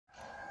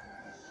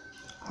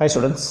Hi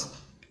students,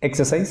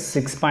 exercise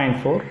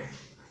 6.4,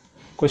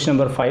 question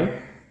number 5.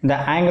 The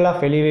angle of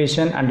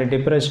elevation and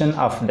depression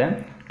of the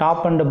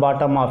top and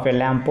bottom of a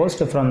lamp post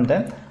from the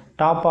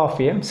top of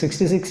a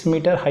 66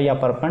 meter high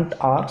apartment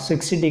are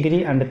 60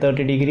 degree and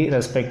 30 degree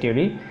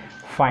respectively.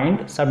 Find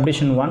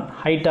subdivision 1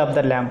 height of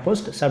the lamp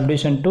post,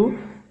 subdivision 2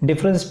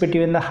 difference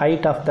between the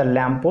height of the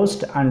lamp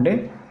post and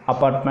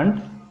apartment,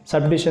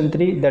 subdivision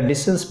 3 the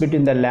distance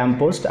between the lamp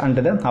post and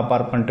the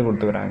apartment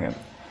கொடுத்துக்கிறாங்க.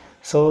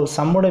 So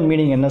சம்மோட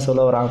meaning என்ன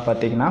சொல்ல வராங்க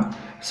பார்த்தீங்கன்னா,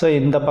 so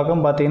இந்த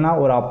பக்கம் பார்த்தீங்கன்னா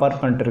ஒரு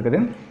apartment இருக்குது,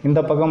 இந்த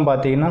பக்கம்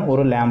பார்த்தீங்கன்னா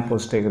ஒரு லேம்ப்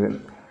போஸ்ட் இருக்குது.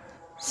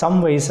 சம்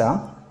வைஸாக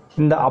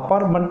இந்த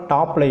அப்பார்ட்மெண்ட்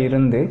டாப்பில்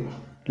இருந்து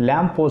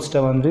லேம்ப்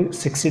போஸ்ட்டை வந்து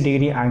 60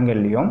 டிகிரி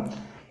ஆங்கிள்லையும்,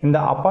 இந்த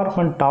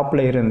அப்பார்ட்மெண்ட்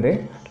டாப்பில் இருந்து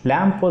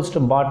லேம்ப் போஸ்ட்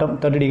பாட்டம்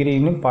 30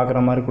 டிகிரின்னு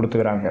பார்க்குற மாதிரி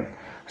கொடுத்துக்கிறாங்க.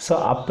 ஸோ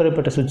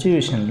அப்படிப்பட்ட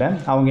சுச்சுவேஷனில்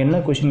அவங்க என்ன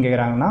கொஷின்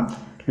கேட்குறாங்கன்னா,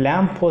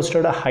 லேம்ப்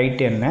போஸ்ட்டோட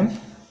ஹைட் என்ன,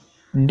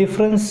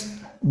 difference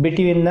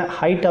between the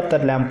height of the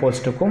lamb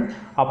போஸ்ட்டுக்கும்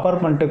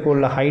அப்பார்ட்மெண்ட்டுக்கு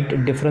உள்ள ஹைட்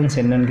டிஃப்ரென்ஸ்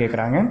என்னன்னு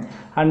கேட்குறாங்க.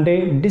 And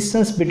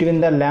distance between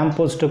the lamb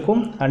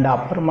போஸ்ட்டுக்கும் and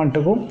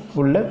அப்பார்ட்மெண்ட்டுக்கும்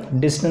உள்ள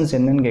டிஸ்டன்ஸ்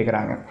என்னன்னு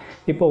கேட்குறாங்க.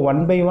 இப்போ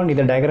 1 by 1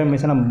 இதை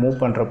டயக்ராமிஸை நம்ம மூவ்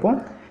பண்ணுறப்போ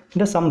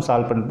இந்த சம்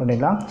சால்வ்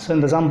பண்ணிடலாம். ஸோ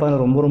இந்த சம்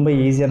ரொம்ப ரொம்ப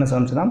ஈஸியான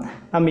சம்ஸ் தான்.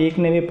 நம்ம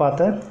ஏற்கனவே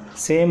பார்த்த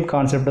சேம்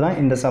கான்செப்ட் தான்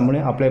இந்த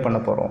சம்லையும் அப்ளை பண்ண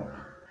போகிறோம்.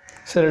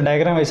 ஸோ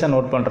டயக்ராம் வைஸாக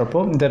நோட்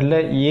பண்ணுறப்போ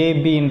இதில்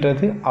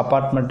ஏபின்றது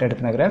அப்பார்ட்மெண்ட்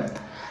எடுத்துனுக்கிறேன்,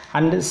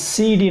 அண்டு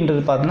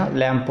சிடின்றது பார்த்தீங்கன்னா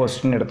லேம்ப்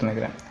போஸ்ட்னு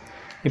எடுத்துனுக்கிறேன்.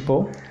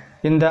 இப்போது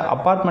இந்த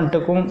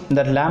அப்பார்ட்மெண்ட்டுக்கும்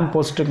இந்த லேம்ப்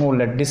போஸ்ட்டுக்கும்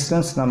உள்ள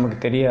டிஸ்டன்ஸ் நமக்கு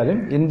தெரியாது.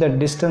 இந்த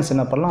டிஸ்டன்ஸ்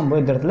என்ன பண்ணலாம், நம்ம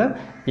இந்த இடத்துல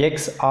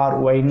எக்ஸ் ஆர்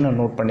ஒய்ன்னு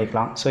நோட்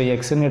பண்ணிக்கலாம். ஸோ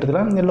எக்ஸ்ன்னு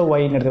எடுத்துக்கலாம், இல்லை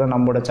ஒய்ன்னு எடுத்துக்கலாம்,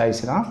 நம்மளோட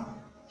சாய்ஸ் தான்.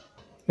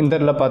 இந்த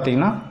இடத்துல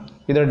பார்த்தீங்கன்னா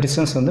இதோட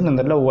டிஸ்டன்ஸ் வந்து இந்த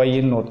இடத்துல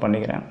ஒய்ன்னு நோட்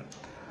பண்ணிக்கிறேன்.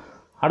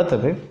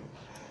 அடுத்தது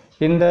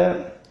இந்த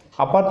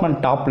அப்பார்ட்மெண்ட்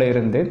டாப்பில்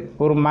இருந்து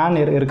ஒரு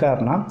மேன்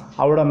இருக்காருன்னா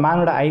அவரோட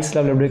மேனோட ஐஸ்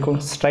லெவல் எப்படி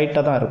இருக்கும்,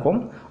 ஸ்ட்ரைட்டாக தான் இருக்கும்.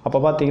 அப்போ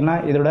பார்த்தீங்கன்னா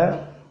இதோட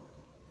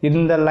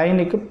இந்த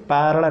லைனுக்கு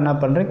பேரலாக என்ன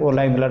பண்ணுறேன், ஒரு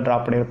லைன் இதில் ட்ரா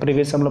பண்ணிடுறேன்.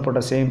 ப்ரீவியஸ் சம்மில்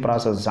போட்ட சேம்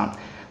ப்ராசஸ் தான்.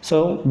 ஸோ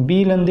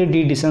பிலேருந்து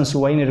டி டிஸ்டன்ஸ்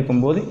ஒய்ன்னு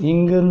இருக்கும்போது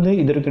இங்கேருந்து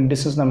இது இருக்க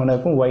டிஸ்டன்ஸ் நம்ம என்ன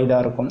இருக்கும், ஒய்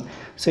தான் இருக்கும்.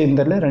 ஸோ இந்த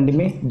இடத்துல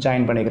ரெண்டுமே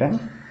ஜாயின் பண்ணிக்கிறேன்.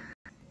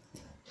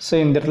 ஸோ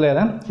இந்த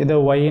இடத்துல இதை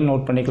ஒய்ன்னு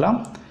நோட் பண்ணிக்கலாம்.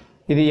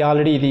 இது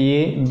ஆல்ரெடி இது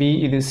ஏ பி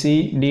இது சி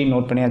டி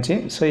நோட் பண்ணியாச்சு.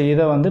 ஸோ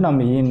இதை வந்து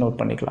நம்ம ஏன்னு நோட்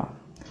பண்ணிக்கலாம்.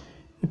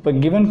 இப்போ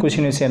கிவன்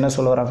கொஷின் விஷயம் என்ன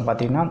சொல்ல வராங்க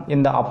பார்த்தீங்கன்னா,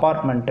 இந்த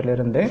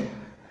அப்பார்ட்மெண்ட்டிலிருந்து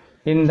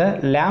இந்த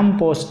லேம்ப்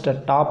போஸ்ட்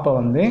டாப்பை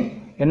வந்து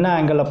என்ன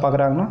ஆங்கிளில்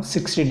பார்க்குறாங்கன்னா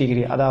 60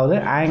 டிகிரி, அதாவது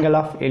angle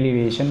of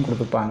elevation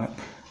கொடுத்துப்பாங்க.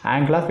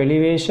 Angle of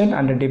elevation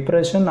and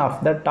depression of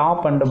the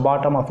top and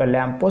bottom of a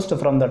lamp post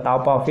from the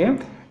top of A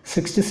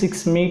 66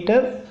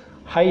 metre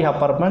high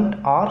apartment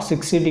R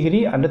 60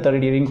 degree and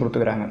 30 டிகிரின்னு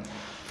கொடுத்துக்கிறாங்க.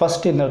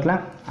 First இந்த இடத்துல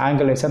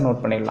angle வைஸாக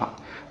note பண்ணிடலாம்.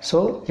 So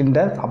இந்த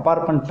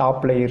apartment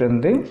டாப்பில்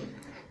இருந்து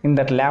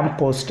இந்த lamp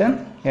போஸ்ட்டை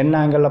என்ன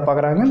ஆங்கிளில்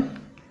பார்க்குறாங்க,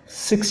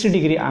 60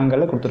 டிகிரி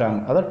ஆங்கிளில் கொடுத்துறாங்க.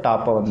 அதாவது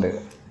டாப்பை வந்து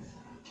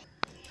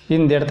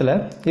இந்த இடத்துல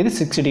இது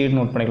 60 டிகிரி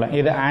நோட் பண்ணிக்கலாம்.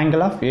 இது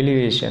angle of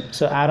elevation.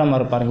 So arrow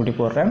mark பாருங்க இப்படி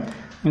போடுறேன்.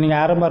 நீங்கள்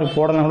ஆரோ மார்க்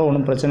போடனாலும்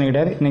ஒன்றும் பிரச்சனை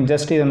கிடையாது. நீங்கள்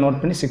ஜஸ்ட் இதை நோட்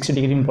பண்ணி 60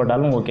 டிகிரின்னு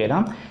போட்டாலும் ஓகே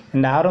தான்.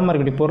 இந்த ஆரோ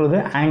மார்க் இப்படி போடுறது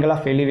ஆங்கிள்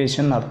ஆஃப்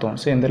எலிவேஷன் அர்த்தம்.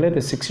 ஸோ இந்த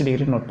இது 60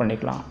 டிகிரி நோட்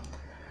பண்ணிக்கலாம்.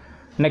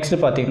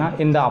 நெக்ஸ்ட்டு பார்த்தீங்கன்னா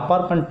இந்த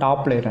அப்பார்ட்மெண்ட்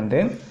டாப்பில்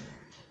இருந்து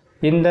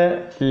இந்த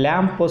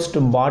லேம்ப் போஸ்ட்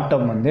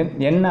பாட்டம் வந்து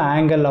என்ன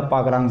ஆங்கிளில்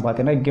பார்க்குறாங்க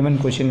பார்த்தீங்கன்னா, கிவன்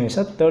கொஷின்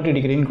வைஸாக 30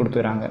 டிகிரின்னு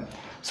கொடுத்துக்கிறாங்க.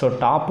 ஸோ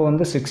டாப்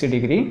வந்து 60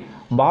 டிகிரி,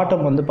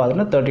 பாட்டம் வந்து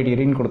பார்த்தீங்கன்னா 30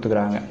 டிகிரின்னு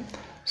கொடுத்துக்கிறாங்க.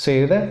 ஸோ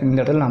இதை இந்த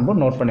இடத்துல நம்ம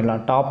நோட்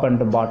பண்ணிடலாம். டாப்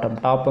அண்ட் பாட்டம்,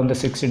 டாப் வந்து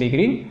 60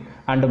 டிகிரி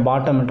அண்டு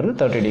பாட்டம்ன்றது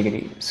 30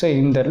 டிகிரி. ஸோ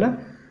இந்த இடத்துல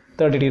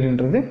 30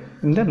 டிகிரின்றது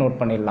இந்த நோட்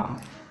பண்ணிடலாம்.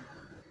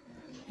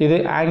 இது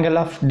ஆங்கிள்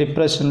ஆஃப்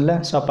டிப்ரெஷனில்.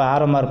 ஸோ அப்போ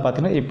ஆரோ மார்க்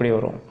பார்த்தீங்கன்னா இப்படி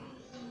வரும்.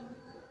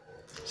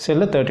 ஸோ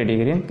இல்லை 30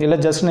 டிகிரி, இல்லை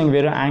ஜஸ்ட் நீங்கள்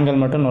வெறும் ஆங்கிள்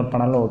மட்டும் நோட்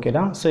பண்ணாலும் ஓகே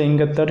தான். ஸோ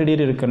இங்கே 30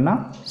 டிகிரி இருக்குன்னா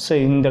ஸோ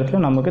இந்த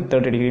இடத்துல நமக்கு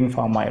 30 டிகிரின்னு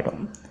ஃபார்ம்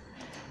ஆகிடும்.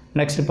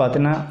 நெக்ஸ்ட்டு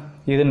பார்த்தீங்கன்னா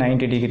இது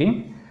 90 டிகிரி,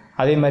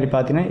 அதே மாதிரி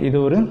பார்த்தீங்கன்னா இது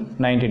ஒரு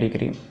 90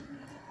 டிகிரி.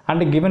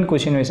 அண்டு கிவன்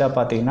கொஷின் வைஸாக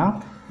பார்த்தீங்கன்னா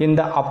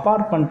இந்த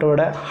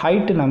அப்பார்ட்மெண்ட்டோட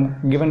ஹைட்டு நம்ம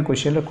கிவன்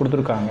கொஷினில்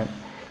கொடுத்துருக்காங்க.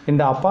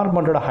 இந்த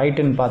அப்பார்ட்மெண்ட்டோட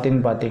ஹைட்டுன்னு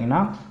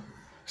பார்த்தீங்கன்னா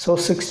so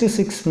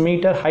 66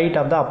 metre height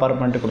of the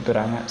apartment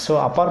கொடுத்துறாங்க. ஸோ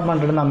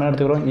அப்பார்ட்மெண்ட்டில் நம்ம என்ன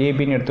எடுத்துக்கிறோம்,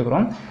 ஏபின்னு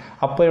எடுத்துக்கிறோம்.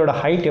 அப்போ இதோட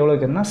ஹைட் எவ்வளோ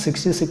இருக்குதுன்னா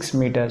 66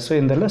 மீட்டர். ஸோ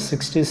இந்த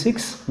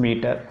 66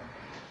 மீட்டர்.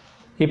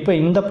 இப்போ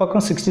இந்த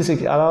பக்கம்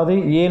 66, அதாவது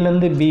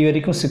ஏலேருந்து பி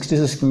வரைக்கும்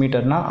 66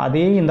 மீட்டர்னால்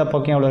அதே இந்த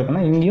பக்கம் எவ்வளோ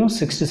இருக்குன்னா இங்கேயும்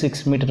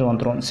 66 மீட்டர்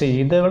வந்துடும். ஸோ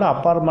இதை விட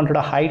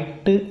அப்பார்ட்மெண்ட்டோட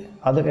ஹைட்டு,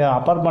 அது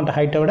அப்பார்ட்மெண்ட்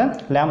ஹைட்டை விட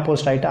லேம்ப்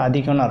போஸ்ட் ஹைட்டு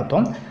அதிகம்னு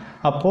அர்த்தம்.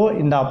 அப்போது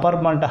இந்த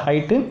அப்பார்ட்மெண்ட்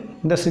ஹைட்டு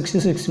இந்த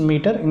 66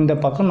 மீட்டர் இந்த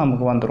பக்கம்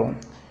நமக்கு வந்துடும்.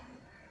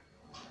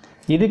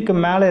 இதுக்கு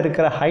மேலே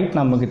இருக்கிற ஹைட்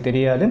நமக்கு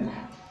தெரியாது.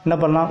 என்ன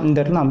பண்ணலாம், இந்த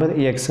இடத்துல நம்ம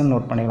எக்ஸ்ன்னு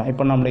நோட் பண்ணிக்கலாம்.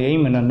 இப்போ நம்மளோட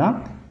எய்ம் என்னென்னா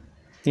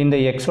இந்த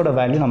எக்ஸோட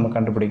வேல்யூ நம்ம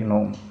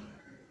கண்டுபிடிக்கணும்.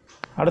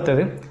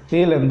 அடுத்தது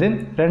இதிலேருந்து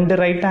 2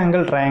 ரைட்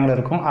ஆங்கிள் ட்ரையாங்கிள்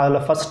இருக்கும்.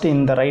 அதில் ஃபஸ்ட்டு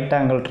இந்த ரைட்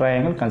ஆங்கிள்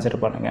ட்ரையாங்கிள்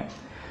கன்சிடர் பண்ணுங்கள்.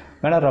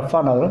 வேணால்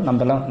ரஃபானவர்கள்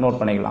நம்மளாம் நோட்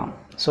பண்ணிக்கலாம்.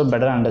 ஸோ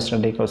பெட்டர்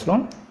அண்டர்ஸ்டாண்டிங்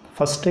கோஸ்லும்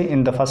ஃபஸ்ட்டு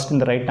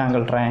இந்த ரைட்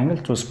ஆங்கிள் ட்ரையாங்கிள்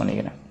சூஸ்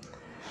பண்ணிக்கிறேன்.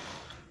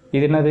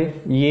 இது என்னது,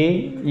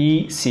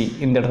 ஏஇசி.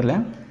 இந்த இடத்துல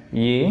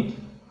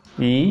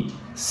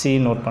ஏஇசி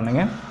நோட்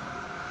பண்ணுங்கள்.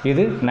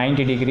 இது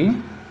 90 டிகிரி,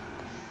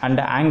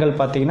 அண்ட் ஆங்கிள்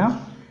பார்த்தீங்கன்னா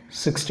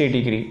 60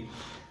 டிகிரி.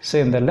 ஸோ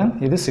இதில்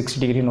இது 60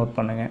 டிகிரி நோட்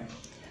பண்ணுங்கள்.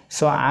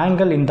 ஸோ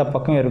ஆங்கிள் இந்த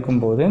பக்கம்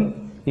இருக்கும்போது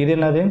இது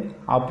என்னது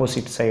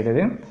ஆப்போசிட் சைடு.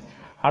 இது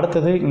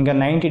அடுத்தது இங்கே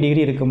 90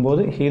 டிகிரி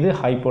இருக்கும்போது இது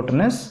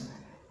ஹைப்போட்டனஸ்.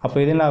 அப்போ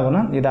இது என்ன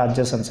ஆகும்னா இது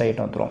அட்ஜசன்ட் சைடு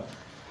வந்துடும்.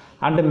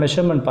 அண்டு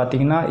மெஷர்மெண்ட்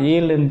பார்த்தீங்கன்னா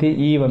ஏலேருந்து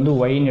இ வந்து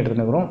ஒய்ன்னு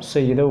எடுத்துக்கிறோம். ஸோ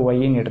இதை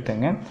ஒய்ன்னு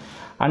எடுத்துங்க.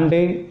 அண்டு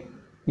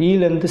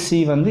இலேருந்து சி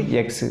வந்து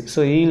எக்ஸு. ஸோ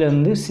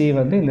இலேருந்து சி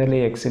வந்து இதில்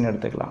எக்ஸுன்னு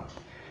எடுத்துக்கலாம்.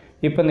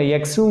 இப்போ இந்த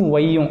எக்ஸும்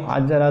ஒய்யும்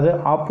அதாவது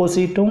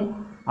ஆப்போசிட்டும்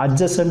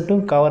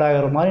அட்ஜசண்ட்டும் கவர்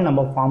ஆகிற மாதிரி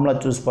நம்ம ஃபார்முலா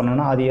சூஸ்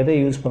பண்ணணும்னா அது எதை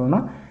யூஸ்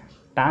பண்ணணும்னா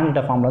tan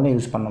theta ஃபார்முலா தான்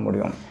யூஸ் பண்ண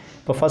முடியும்.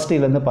 இப்போ ஃபஸ்ட்டு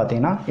இதுலேருந்து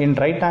பார்த்தீங்கன்னா இன்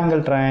ரைட்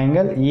ஆங்கிள்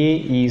ட்ரையாங்கிள்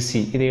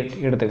ஏஇசி இது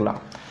எடுத்துக்கலாம்.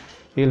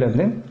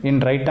 இதுலேருந்து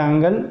இன் right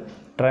angle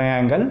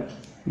triangle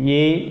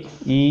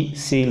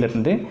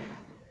ஏஇசியிலேருந்து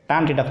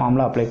tan theta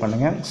formula apply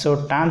பண்ணுங்கள். So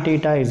tan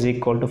theta is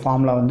equal to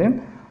formula வந்து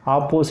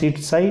opposite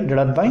side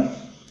divide by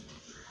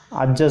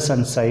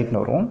adjacent சைட்னு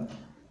வரும்.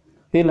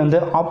 இதுலேருந்து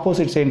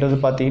ஆப்போசிட் சைடுன்றது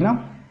பார்த்தீங்கன்னா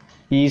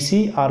இசி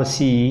ஆர்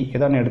சிஇ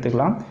இதான்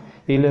எடுத்துக்கலாம்.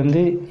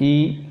 இதுலேருந்து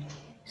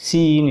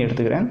இசிஇன்னு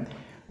எடுத்துக்கிறேன்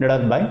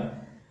டிவைட் பை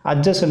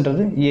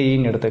அட்ஜசன்ட்றது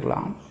ஏஇன்னு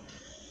எடுத்துக்கலாம்.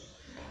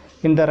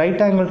 இந்த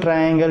ரைட் ஆங்கிள்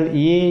ட்ரையாங்கிள்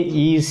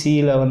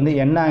ஏஇசியில் வந்து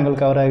என்ன ஆங்கிள்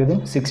கவர் ஆகுது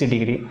 60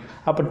 டிகிரி.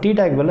 அப்போ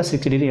டீட்டாக்கு பதில்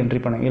 60 டிகிரி என்ட்ரி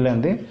பண்ணுங்க. இதில்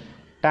வந்து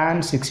tan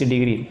 60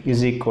 degree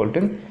is equal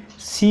to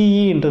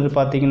சிஇன்றது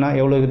பார்த்தீங்கன்னா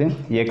எவ்வளோ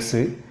இருக்குது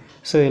எக்ஸு.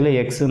 ஸோ இதில்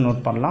எக்ஸு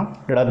நோட் பண்ணலாம்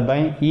டிவைட் பை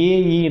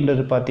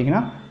ஏஇன்றது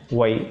பார்த்தீங்கன்னா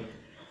ஒய்.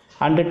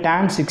 அண்டு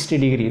tan 60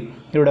 டிகிரி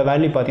இதோட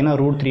வேல்யூ பார்த்தீங்கன்னா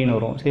 √3ன்னு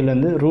வரும். ஸோ இதில்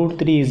வந்து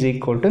 √3 is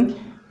equal to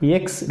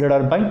X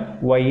divide by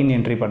ஒய்ன்னு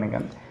entry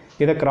பண்ணுங்கள்.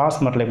 இதை கிராஸ்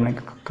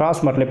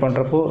மல்டிப்ளை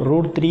பண்ணுறப்போ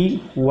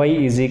 √3y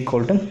இஸ்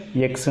ஈக்குவல் டு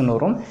எக்ஸ்ன்னு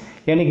வரும்.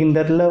 எனக்கு இந்த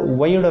இடத்துல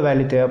ஒய்யோட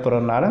வேல்யூ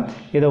தேவைப்படுறதுனால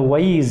இதை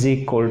ஒய் இஸ்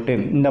ஈக்குவல் டு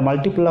இந்த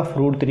மல்டிபிள் ஆஃப்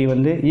 √3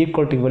 வந்து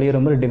ஈக்குவல்ட்டுக்கு வெளியே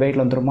ரொம்ப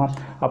டிவைடில் வந்துருமா.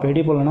 அப்போ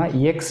எப்படி போகலன்னா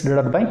எக்ஸ்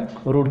டிவைட் பை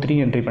 √3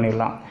 என்ட்ரி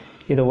பண்ணிடலாம்.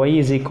 இது Y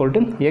is equal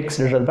to X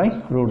divide by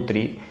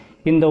 √3.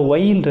 இந்த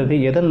ஒய்ன்றது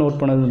எதை நோட்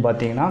பண்ணதுன்னு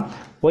பார்த்தீங்கன்னா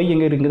ஒய்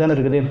இங்கே தானே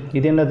இருக்குது.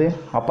 இது என்னது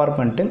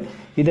அப்பார்ட்மெண்ட்டு,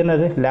 இது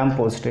என்னது லேம்ப்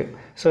போஸ்ட்டு.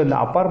 ஸோ இந்த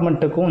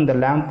அப்பார்ட்மெண்ட்டுக்கும் இந்த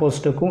லேம்ப்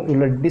போஸ்ட்டுக்கும்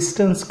உள்ள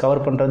டிஸ்டன்ஸ்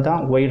கவர் பண்ணுறது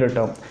தான் ஒய்டு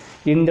டேர்ம்.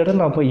 இந்த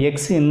இடத்துல அப்போ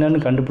எக்ஸ் என்னன்னு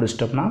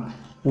கண்டுபிடிச்சிட்டோம்னா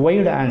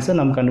ஒய்டு ஆன்சர்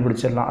நம்ம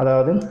கண்டுபிடிச்சிடலாம்.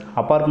 அதாவது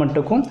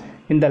அப்பார்ட்மெண்ட்டுக்கும்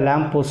இந்த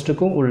லேம்ப்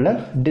போஸ்ட்டுக்கும் உள்ள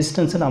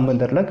டிஸ்டன்ஸை நம்ம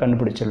இந்த இடத்துல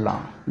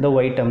கண்டுபிடிச்சிடலாம் இந்த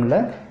ஒய் டேர்மில்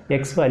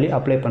எக்ஸ் வேல்யூ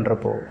அப்ளை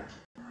பண்ணுறப்போ.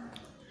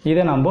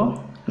 இதை நம்ம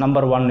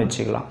நம்பர் 1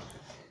 வச்சுக்கலாம்.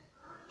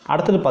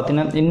 அடுத்தது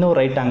பார்த்தீங்கன்னா இன்னும்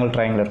ரைட் ஆங்கிள்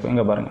ட்ரையாங்கிள் இருக்கும்.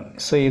 இங்கே பாருங்கள்.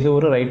 ஸோ இது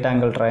ஒரு ரைட்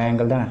ஆங்கிள்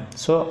ட்ரையாங்கிள் தானே.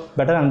 ஸோ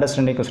பெட்டர்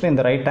அண்டர்ஸ்டாண்டிங் கொஸ்டின்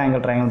இந்த ரைட்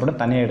ஆங்கிள் ட்ரையாங்கிள் மட்டும்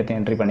தனியாக எடுத்து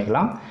என்ட்ரி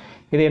பண்ணிக்கலாம்.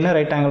 இது என்ன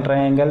ரைட் ஆங்கிள்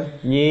ட்ரையாங்கிள்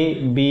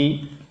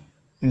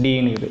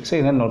ஏபிடின்னு இருக்குது. ஸோ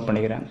இதை நோட்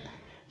பண்ணிக்கிறேன்.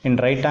 இன்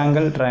right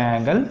angle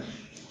triangle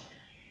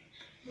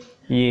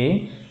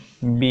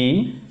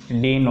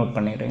APD note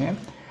பண்ணிடுங்க.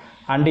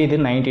 அண்டு இது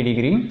 90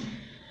 டிகிரி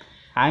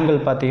ஆங்கிள்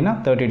பார்த்தீங்கன்னா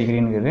 30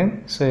 டிகிரின்னு இருக்குது.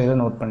 ஸோ இதை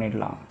நோட்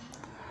பண்ணிடலாம்.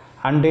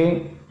 அண்டு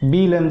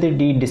பிலேருந்து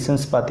டி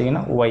டிஸ்டன்ஸ்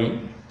பார்த்தீங்கன்னா ஒய்.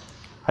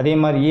 அதே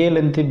மாதிரி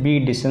ஏலேருந்து பி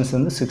டிஸ்டன்ஸ்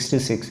வந்து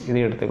 66 இது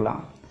எடுத்துக்கலாம்.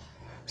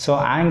 ஸோ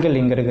ஆங்கிள்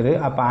இங்கே இருக்குது.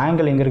 அப்போ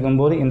ஆங்கிள் இங்கே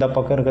இருக்கும்போது இந்த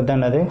பக்கம் இருக்கிறது தான்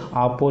என்னது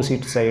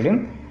ஆப்போசிட் சைடு.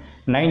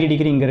 90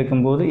 டிகிரி இங்கே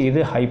இருக்கும்போது இது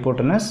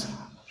ஹைப்போட்டனஸ்,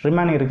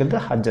 ரிமைனிங் இருக்கிறது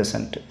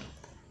அட்ஜசன்ட்.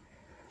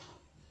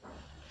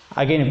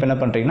 அகெயின் இப்போ என்ன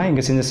பண்ணுறீங்கன்னா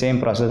இங்கே செஞ்ச சேம்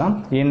ப்ராசஸ் தான்.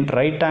 இன்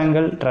ரைட்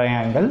ஆங்கிள்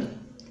ட்ரையாங்கிள்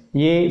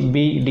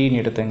ஏபிடின்னு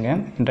எடுத்துங்க.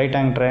 இன் right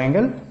angle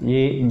triangle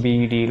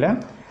ஏபிடியில்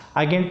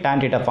again tan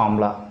theta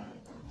formula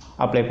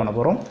apply பண்ண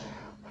போகிறோம்.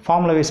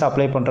 ஃபார்முலா வைஸ்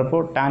அப்ளை பண்ணுறப்போ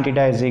tan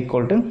theta is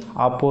equal to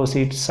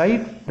opposite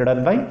side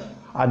divide by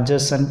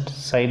adjacent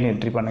side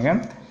entry பண்ணுங்கள்.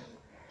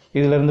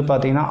 இதிலேருந்து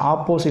பார்த்தீங்கன்னா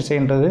opposite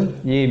சைடுன்றது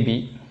AB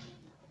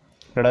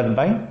divide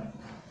by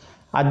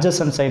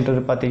adjacent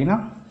சைடுன்றது பார்த்தீங்கன்னா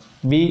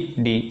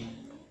பிடி.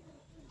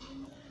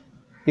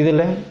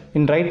 இதில்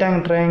இன் ரைட்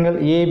ஆங்கிள் ட்ரையாங்கிள்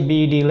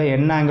ஏபிடியில்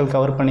என்ன ஆங்கிள்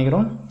கவர்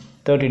பண்ணிக்கிறோம்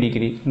 30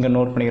 டிகிரி இங்கே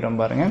நோட் பண்ணிக்கிறோம்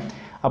பாருங்கள்.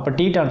 அப்போ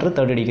டீட்டான்றது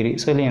 30 டிகிரி.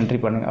 ஸோ இதில் என்ட்ரி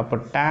பண்ணுங்கள். அப்போ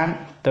tan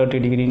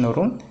 30 டிகிரின்னு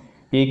வரும்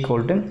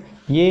ஈக்குவல் டு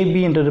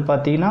ஏபின்றது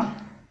பார்த்தீங்கன்னா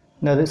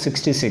அது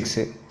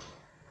 66.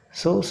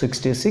 ஸோ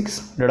 66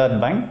 டிவைட்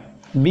பை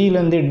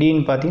பிலேருந்து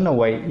டின்னு பார்த்தீங்கன்னா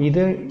ஒய்.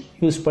 இதை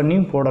யூஸ் பண்ணி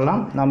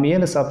போடலாம். நம்ம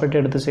ஏன் செப்பரேட்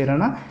எடுத்து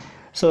செய்கிறோன்னா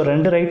ஸோ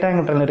 2 ரைட்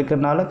ஆங்கிள்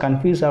இருக்கிறதுனால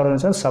கன்ஃபியூஸ்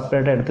ஆகணும்னு சார்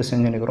செப்பரேட்டாக எடுத்து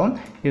செஞ்சுருக்கிறோம்.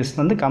 இது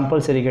வந்து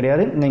கம்பல்சரி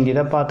கிடையாது. நீங்கள்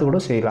இதை பார்த்து கூட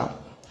செய்யலாம்.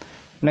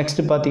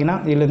 நெக்ஸ்ட்டு பார்த்தீங்கன்னா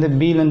இதுலேருந்து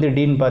பிலேருந்து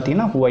டின்னு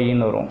பார்த்தீங்கன்னா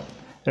ஒய்ன்னு வரும்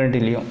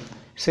ரெண்டுலேயும்.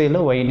 ஸோ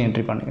இதில் ஒய்ன்னு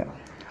என்ட்ரி பண்ணுங்கள்.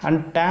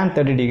 அண்ட் tan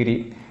 30 டிகிரி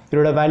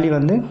இதோட வேல்யூ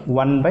வந்து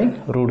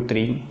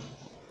 1/√3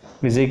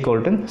 is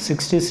equal to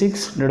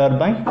 66 divide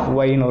by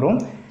ஒய்ன்னு வரும்.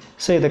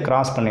 ஸோ இதை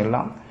கிராஸ்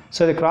பண்ணிடலாம். ஸோ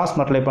இதை கிராஸ்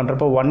மல்டிப்ளை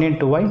பண்ணுறப்போ 1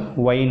 × y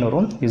ஒய்ன்னு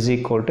வரும் இஸ்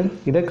ஈக்குவல் டு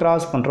இதை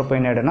கிராஸ் பண்ணுறப்போ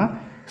என்ன ஆகிடும்னா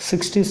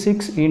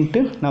 66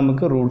 ×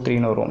 நமக்கு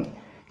 √3ன்னு வரும்.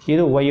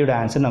 இது ஒய்யோட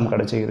ஆன்சர் நமக்கு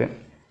கிடச்சிக்குது.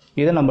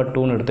 இதை நம்ம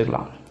 2ன்னு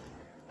எடுத்துக்கலாம்.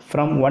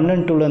 ஃப்ரம் 1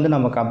 and 2லேருந்து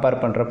நம்ம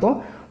கம்பேர் பண்ணுறப்போ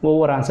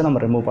ஒவ்வொரு ஆன்சர்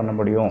நம்ம ரிமூவ் பண்ண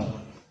முடியும்.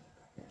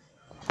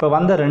 இப்போ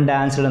வந்த 2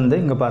 ஆன்சர்லேருந்து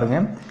இங்கே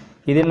பாருங்கள்.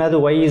 இது என்னது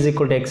y is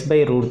equal to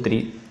x/√3.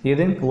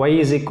 இது y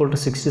இஸ் ஈக்குவல் டு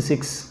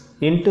 66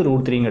 ×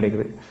 √3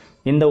 கிடைக்குது.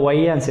 இந்த y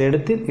ஆன்சர்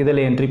எடுத்து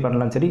இதில் என்ட்ரி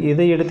பண்ணலாம் சரி,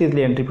 இதை எடுத்து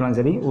இதில் என்ட்ரி பண்ணலாம்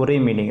சரி, ஒரே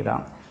மீனிங்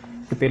தான்.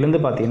 இப்போ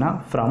இதுலேருந்து பார்த்தீங்கன்னா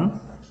ஃப்ரம்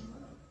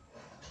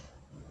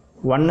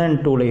 1 and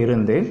 2ல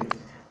இருந்து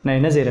நான்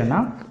என்ன செய்கிறேன்னா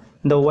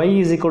இந்த y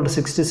is equal to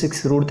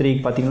 66 root 3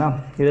 பார்த்தீங்களா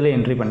இதில்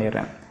என்ட்ரி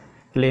பண்ணிடுறேன்.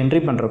 இதில்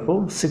என்ட்ரி பண்ணுறப்போ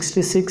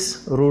 66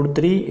 root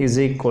 3 is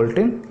equal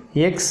to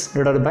x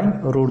divided by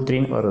root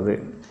 3 வருது.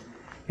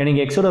 எனக்கு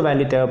எக்ஸோட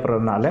வேல்யூ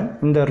தேவைப்படுறதுனால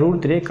இந்த ரூட்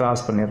 3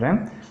 கிராஸ் பண்ணிடுறேன்.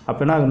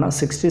 அப்போ என்ன ஆகுதுன்னா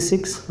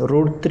 66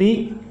 root 3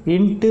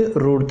 into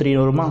root 3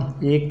 வருமா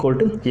ஈக்குவல்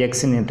டு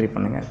எக்ஸ்ன்னு என்ட்ரி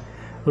பண்ணுங்கள்.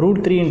 root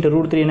 3 into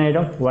root 3 என்ன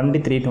ஆகிடும்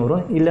 1/3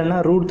 வரும். இல்லைன்னா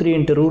root 3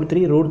 into root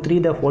 3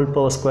 the whole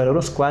power square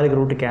வரும். ஸ்கொயருக்கு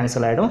ரூட்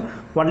கேன்சல் ஆகிடும்.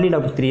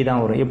 1/3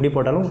 தான் வரும். எப்படி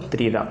போட்டாலும்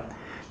 3 தான்.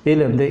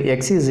 இதில் வந்து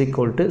x is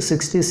equal to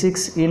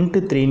 66 into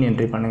 3ன்னு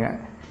entry பண்ணுங்கள்.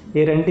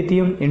 இது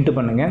ரெண்டுத்தையும் இன்ட்டு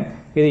பண்ணுங்கள்.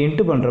 இது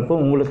இன்ட்டு பண்ணுறப்போ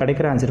உங்களுக்கு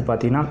கிடைக்கிற ஆன்சர்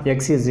பார்த்தீங்கன்னா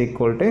x is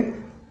equal to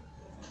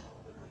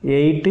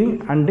 8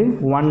 and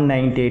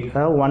 198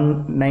 அதாவது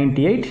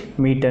 198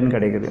 மீட்டர்னு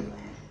கிடைக்குது.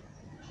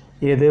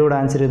 எதோட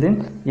ஆன்சர் இது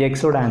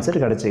எக்ஸோட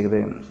ஆன்சர்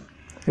கிடச்சிக்குது.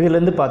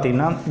 இதுலேருந்து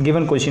பார்த்தீங்கன்னா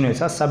கிவன் கொஷின்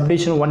வைஸாக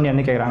சப்டிஷன் 1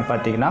 என்ன கேட்குறாங்க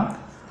பார்த்தீங்கன்னா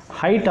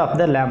ஹைட் ஆஃப்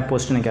த லேம்ப்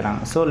போஸ்ட்னு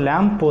கேட்குறாங்க. ஸோ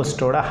லேம்ப்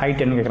போஸ்ட்டோட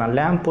ஹைட் என்ன கேட்குறாங்க.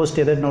 லேம்ப்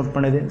போஸ்ட் எதை நோட்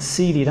பண்ணுது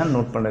சிடி தான்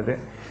நோட் பண்ணுது.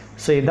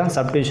 ஸோ இதுதான்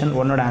சப்டிஷன்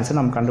 1ஓட ஆன்சர்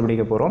நம்ம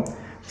கண்டுபிடிக்க போகிறோம்.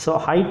 So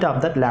height of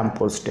the lamb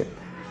post.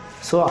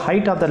 So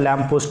height of the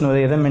lamb போஸ்ட்னு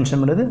எதை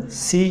மென்ஷன் பண்ணுது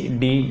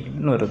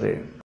சிடின்னு வருது.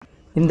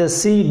 இந்த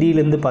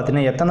சிடிலேருந்து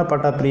பார்த்தீங்கன்னா எத்தனை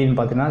பார்ட்டாக பிரியுன்னு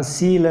பார்த்தீங்கன்னா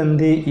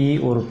சிலேருந்து இ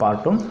ஒரு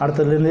பார்ட்டும்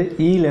அடுத்ததுலேருந்து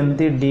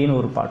இலேருந்து டின்னு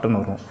ஒரு பார்ட்டும்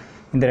வரும்.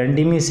 இந்த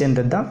ரெண்டுமே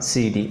சேர்ந்தது தான்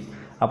சிடி.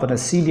 அப்போ இந்த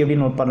சிடி எப்படி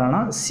நோட்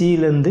பண்ணலாம்னா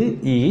சிலேருந்து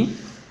இ.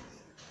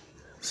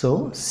 So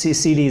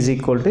CD is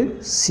equal to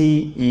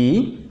CE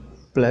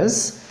plus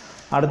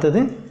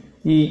அடுத்தது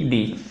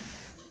இடி.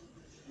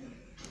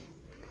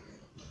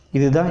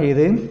 இதுதான்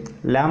இது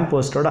லேம்ப்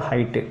போஸ்ட்டோட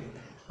ஹைட்டு.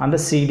 அந்த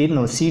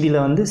சிடின்னு சிடியில்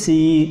வந்து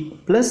சிஇ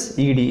ப்ளஸ்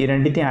இடி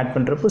ரெண்டுத்தையும் ஆட்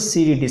பண்ணுறப்போ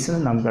சிடி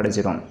டிஸ்டன்ஸ் நமக்கு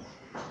கிடச்சிரும்.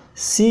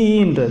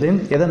 சிஇன்றது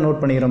எதை நோட்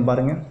பண்ணிக்கிறோம்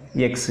பாருங்கள்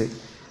எக்ஸு.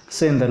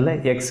 ஸோ இந்த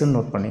எக்ஸுன்னு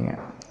நோட் பண்ணிங்க.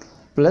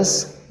 ப்ளஸ்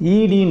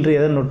இடின்ற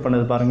எதை நோட்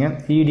பண்ணது பாருங்கள்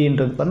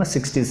இடின்றது பாருங்கள்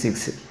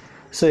 66.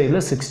 ஸோ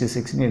இதில்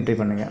 66ன்னு என்ட்ரி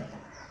பண்ணுங்கள்.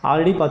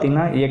 ஆல்ரெடி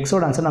பார்த்தீங்கன்னா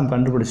எக்ஸோட ஆன்சர் நம்ம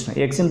கண்டுபிடிச்சிட்டோம்.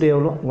 எக்ஸுன்ற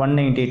எவ்வளோ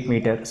 198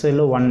 மீட்டர். ஸோ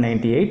இதில்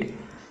 198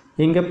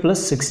 இங்கே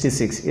ப்ளஸ்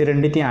 66 இது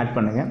ரெண்டுத்தையும் ஆட்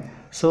பண்ணுங்கள்.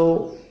 ஸோ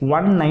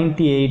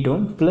 198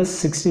 ப்ளஸ்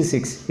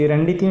 66 இது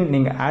ரெண்டுத்தையும்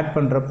நீங்கள் ஆட்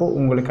பண்ணுறப்போ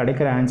உங்களுக்கு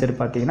கிடைக்கிற ஆன்சர்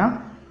பார்த்தீங்கன்னா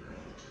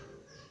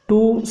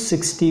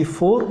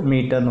 264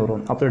 மீட்டர்னு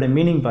வரும். அப்போட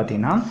மீனிங்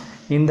பார்த்தீங்கன்னா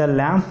இந்த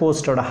லேம்ப்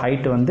போஸ்ட்டோட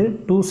ஹைட் வந்து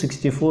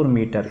 264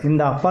 மீட்டர்.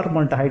 இந்த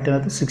அப்பார்ட்மெண்ட் ஹைட்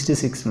வந்து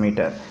 66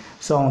 மீட்டர்.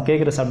 ஸோ அவங்க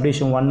கேட்குற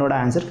சப்டிஷன் 1ஓட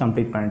ஆன்சர்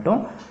கம்ப்ளீட் பண்ணிட்டோம்.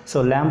 ஸோ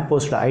லேம்ப்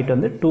போஸ்ட்டோட ஹைட்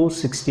வந்து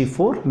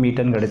 264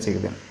 மீட்டர்னு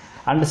கிடச்சிக்குது.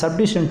 அண்ட்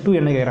சப்டிஷன் 2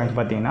 என்ன கேட்குறாங்க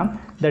பார்த்தீங்கன்னா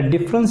the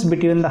difference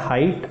between the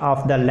height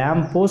of the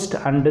lamb post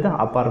and the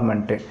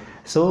apartment.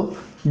 So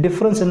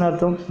difference என்ன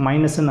அர்த்தம்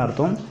மைனஸ்ன்னு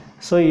அர்த்தம்.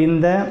 ஸோ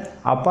இந்த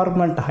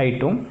அப்பார்ட்மெண்ட்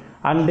ஹைட்டும்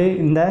அண்டு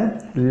இந்த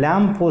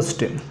லேம்ப்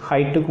போஸ்ட்டு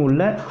ஹைட்டுக்கும்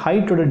உள்ள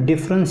ஹைட்டோட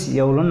டிஃப்ரென்ஸ்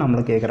எவ்வளோன்னு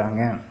நம்மளை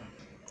கேட்குறாங்க.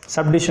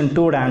 சப்டிஷன்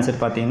 2ஓட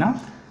ஆன்சர் பார்த்தீங்கன்னா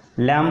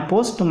lamp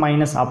post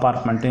minus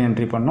apartment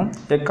entry பண்ணும்.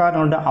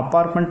 எக்காரணோட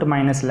அப்பார்ட்மெண்ட்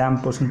மைனஸ்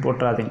லேம்ப் போஸ்ட்னு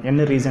போட்டுறாதீங்க.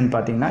 என்ன ரீசன்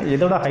பார்த்தீங்கன்னா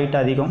இதோட ஹைட்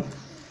அதிகம்.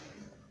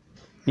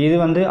 இது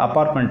வந்து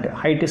apartment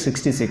height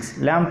 66,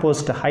 lamp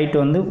post height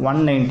வந்து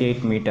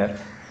 198 மீட்டர்.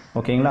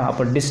 ஓகேங்களா.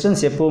 அப்போ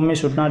டிஸ்டன்ஸ் எப்போவுமே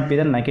should not be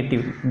the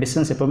negative.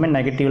 Distance எப்போவுமே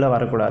நெகட்டிவில்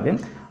வரக்கூடாது.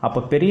 அப்போ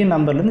பெரிய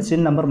நம்பர்லேருந்து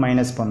சின்ன நம்பர்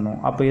மைனஸ் பண்ணணும்.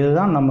 அப்போ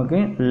இதுதான் நமக்கு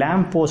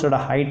லேம்ப் போஸ்ட்டோட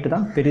ஹைட்டு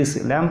தான் பெருசு.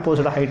 லேம்ப்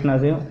போஸ்ட்டோட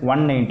ஹைட்னது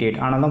 198.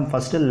 ஆனால் தான்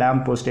ஃபஸ்ட்டு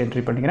லேம்ப் போஸ்ட்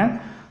என்ட்ரி பண்ணிக்கிறேன்.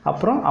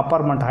 அப்புறம்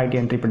அப்பார்ட்மெண்ட் ஹைட்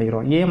என்ட்ரி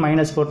பண்ணிக்கிறோம். ஏன்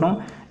மைனஸ் போட்டோம்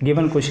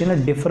கிவன்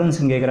கொஷினில்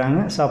டிஃப்ரென்ஸ்னு கேட்குறாங்க.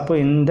 ஸோ அப்போ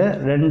இந்த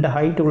ரெண்டு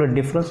ஹைட்டுக்குள்ள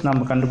டிஃப்ரென்ஸ்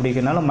நம்ம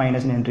கண்டுபிடிக்கிறதுனால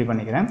மைனஸ்னு என்ட்ரி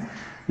பண்ணிக்கிறேன்.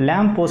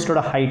 லேம்ப்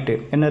போஸ்ட்டோட ஹைட்டு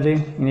என்னது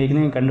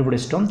இன்றைக்கி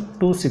கண்டுபிடிச்சிட்டோம்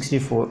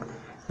 264.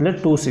 இல்லை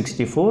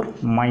 264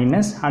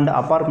 minus and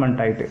apartment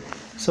height.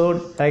 So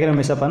diagram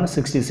வைஸாக பாருங்கள்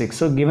 66.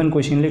 ஸோ கிவன்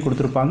கொஷின்லேயே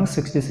கொடுத்துருப்பாங்க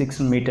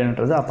 66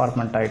 மீட்டர்ன்றது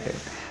அப்பார்ட்மெண்ட் ஹைட்டு.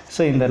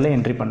 ஸோ இந்த இதில்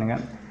என்ட்ரி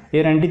பண்ணுங்கள்.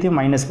 இது ரெண்டுத்தையும்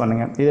மைனஸ்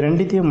பண்ணுங்கள். இது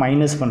ரெண்டுத்தையும்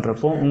மைனஸ்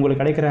பண்ணுறப்போ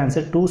உங்களுக்கு கிடைக்கிற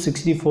ஆன்சர்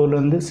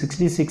 264லேருந்து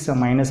 66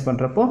 மைனஸ்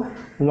பண்ணுறப்போ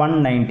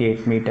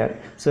 198 மீட்டர்.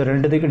 ஸோ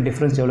ரெண்டுத்துக்கு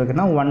டிஃப்ரென்ஸ்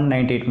எவ்வளோக்குன்னா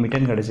 198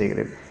 மீட்டர்னு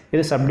கிடச்சிக்கிறது.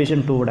 இது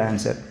சப்டிஷன் 2ஓட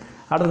ஆன்சர்.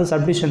 அடுத்தது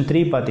சப்டிஷன்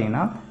 3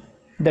 பார்த்தீங்கன்னா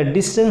the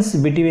distance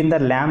between the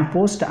lamb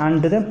post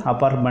and the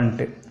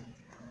apartment.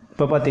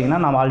 இப்போ பார்த்தீங்கன்னா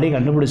நம்ம ஆல்ரெடி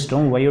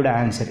கண்டுபிடிச்சிட்டோம் ஒய்யோட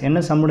ஆன்சர்.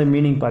 என்ன சம்மோட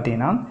மீனிங்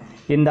பார்த்தீங்கன்னா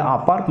இந்த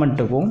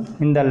அப்பார்ட்மெண்ட்டுக்கும்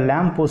இந்த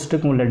லேம்ப்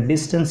போஸ்ட்டுக்கும் உள்ள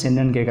டிஸ்டன்ஸ்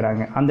என்னன்னு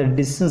கேட்குறாங்க. அந்த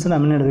டிஸ்டன்ஸ்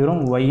நம்ம என்ன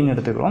எடுத்துக்கிறோம் ஒய்ன்னு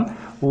எடுத்துக்கிறோம்.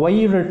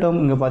 ஒய்யோட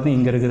டேர்ம் இங்கே பார்த்தீங்கன்னா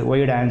இங்கே இருக்குது.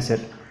 ஒய்யோட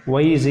answer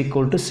y is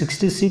equal to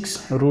 66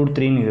 root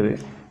 3ன்னு இருக்குது.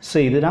 ஸோ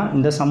இதுதான்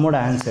இந்த சம்மோட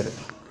ஆன்சர்.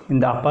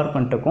 இந்த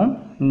அப்பார்ட்மெண்ட்டுக்கும்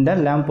இந்த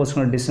லேம்ப்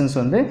போஸ்ட்டுக்கும் டிஸ்டன்ஸ்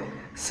வந்து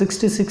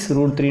 66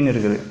 root 3ன்னு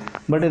இருக்குது.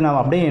 பட் நம்ம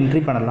அப்படியே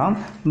என்ட்ரி பண்ணலாம்.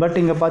 பட்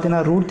இங்கே பார்த்தீங்கன்னா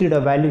root 3யோட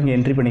வேல்யூ இங்கே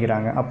என்ட்ரி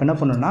பண்ணிக்கிறாங்க. அப்போ என்ன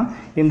பண்ணணும்னா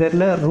இந்த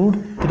இடத்துல root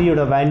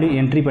 3யோட வேல்யூ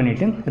என்ட்ரி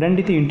பண்ணிவிட்டு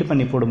ரெண்டுத்தையும் இன்ட்டு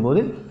பண்ணி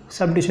போடும்போது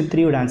சப்டிஷன்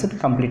 3யோட ஆன்சர்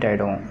கம்ப்ளீட்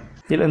ஆகிடும்.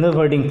 இதில் வந்து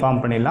வேர்டிங் ஃபார்ம்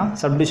பண்ணிடலாம்.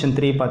 சப்டிஷன்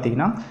 3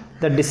 பார்த்தீங்கன்னா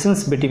the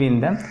distance between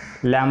the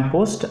lamb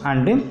post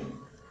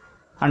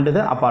and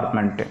the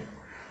apartment.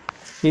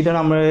 இதை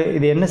நம்ம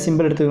இது என்ன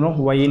சிம்பிள் எடுத்துக்கிறோம்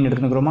ஒய்ன்னு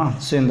எடுத்துக்கிறோமா.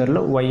 ஸோ இந்த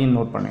இடத்துல ஒய்ன்னு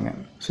நோட் பண்ணுங்கள்.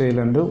 ஸோ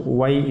இதில் வந்து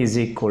y is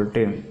equal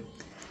to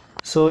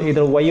so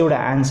இதில் ஒய்யோட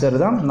ஆன்சர்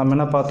தான் நம்ம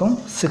என்ன பார்த்தோம்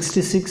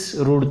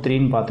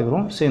 66√3ன்னு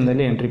பார்த்துக்கிறோம். ஸோ இந்த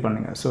இதில் என்ட்ரி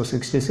பண்ணுங்கள். ஸோ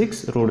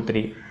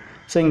 66√3.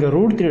 ஸோ இங்கே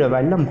 √3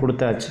 வேல்யூ நம்ம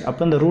கொடுத்தாச்சு.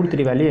 அப்போ இந்த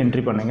 √3 வேல்யூ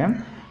என்ட்ரி பண்ணுங்கள்.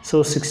 ஸோ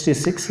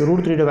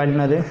 66√3 வேல்யூ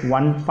என்னது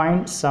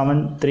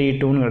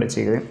 1.732ன்னு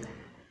கிடச்சிக்குது.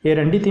 இது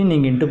ரெண்டுத்தையும்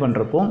நீங்கள் இன்ட்டு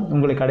பண்ணுறப்போ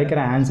உங்களுக்கு கிடைக்கிற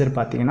ஆன்சர்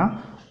பார்த்தீங்கன்னா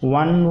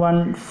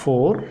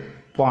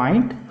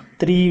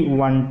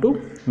 114.312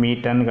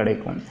 மீட்டர்னு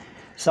கிடைக்கும்.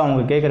 ஸோ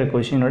அவங்க கேட்குற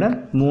கொஷினோட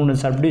 3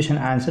 சப்டிவிஷன்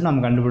ஆன்சர்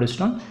நம்ம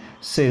கண்டுபிடிச்சிட்டோம்.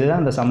 ஸோ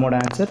இதுதான் அந்த சம்மோட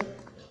ஆன்சர்.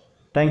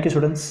 Thank you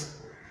students.